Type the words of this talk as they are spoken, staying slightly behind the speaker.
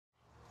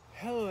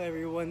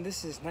everyone,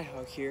 this is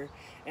Nighthawk here,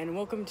 and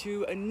welcome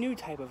to a new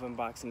type of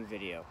unboxing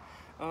video.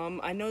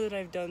 I know that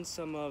I've done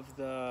some of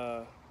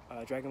the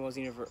Dragon Ball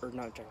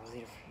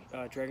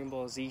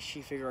Z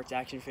She-Figure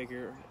action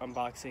figure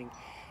unboxing,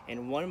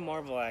 and one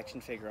Marvel action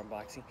figure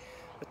unboxing,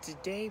 but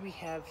today we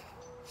have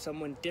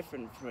someone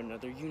different from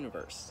another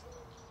universe.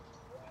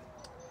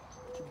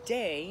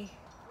 Today,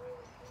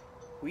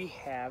 we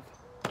have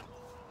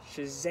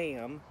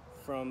Shazam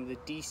from the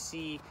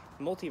DC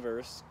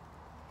multiverse.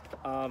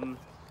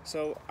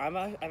 So I've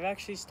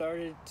actually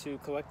started to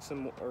collect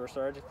some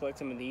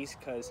of these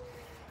because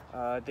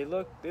they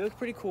look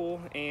pretty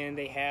cool, and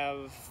they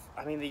have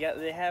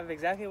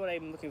exactly what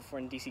I'm looking for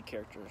in DC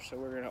characters. So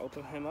we're gonna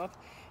open him up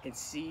and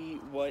see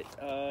what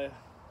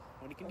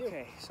he can do.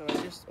 Okay, so I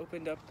just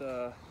opened up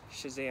the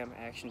Shazam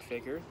action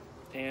figure,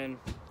 and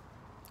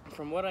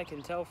from what I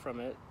can tell from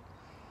it,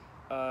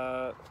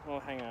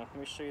 well, hang on, let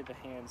me show you the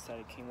hands that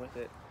it came with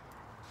it.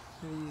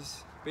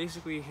 These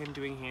basically him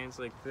doing hands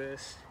like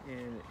this,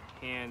 and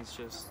hands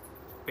just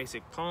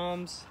basic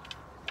palms.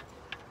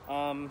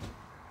 I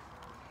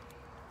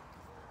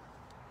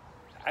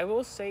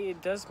will say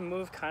it does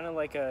move kind of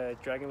like a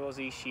Dragon Ball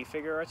Z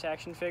She-Figure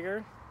action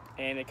figure,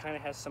 and it kind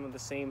of has some of the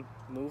same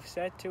move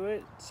set to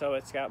it, so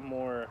it's got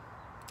more,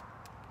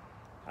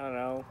 I don't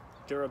know,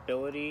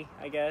 durability,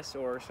 I guess,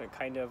 or some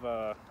kind of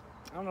I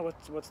don't know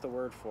what's the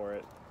word for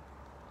it,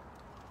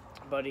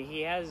 but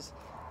he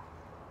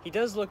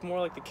does look more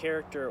like the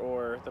character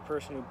or the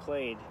person who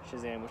played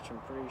Shazam, which I'm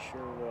pretty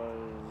sure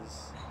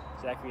was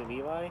Zachary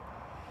Levi.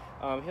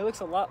 He looks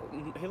a lot.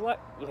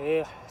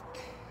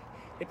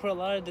 They put a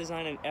lot of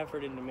design and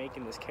effort into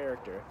making this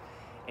character,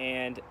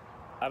 and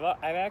I've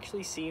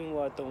actually seen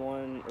what the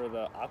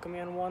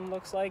Aquaman one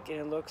looks like, and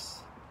it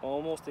looks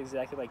almost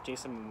exactly like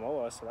Jason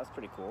Momoa, so that's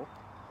pretty cool.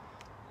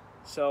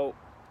 So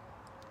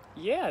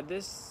yeah,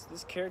 this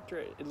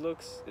character,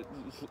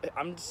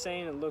 I'm just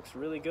saying, it looks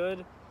really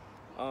good.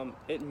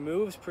 It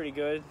moves pretty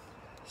good.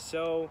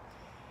 So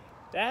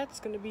that's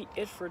going to be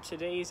it for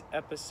today's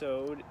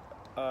episode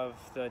of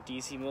the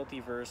DC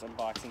Multiverse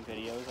unboxing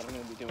videos that I'm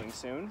going to be doing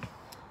soon.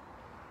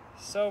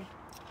 So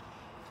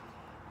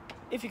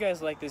if you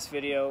guys like this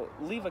video,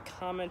 leave a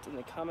comment in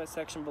the comment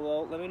section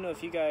below. Let me know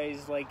if you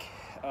guys like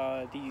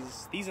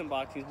these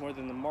unboxings more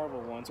than the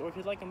Marvel ones, or if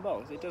you like them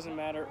both. It doesn't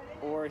matter.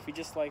 Or if you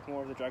just like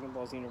more of the Dragon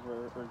Ball Z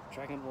universe or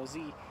Dragon Ball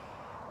Z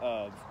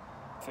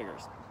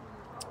figures.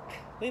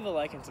 Leave a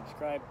like and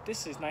subscribe.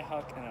 This is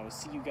Nighthawk, and I will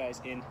see you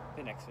guys in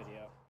the next video.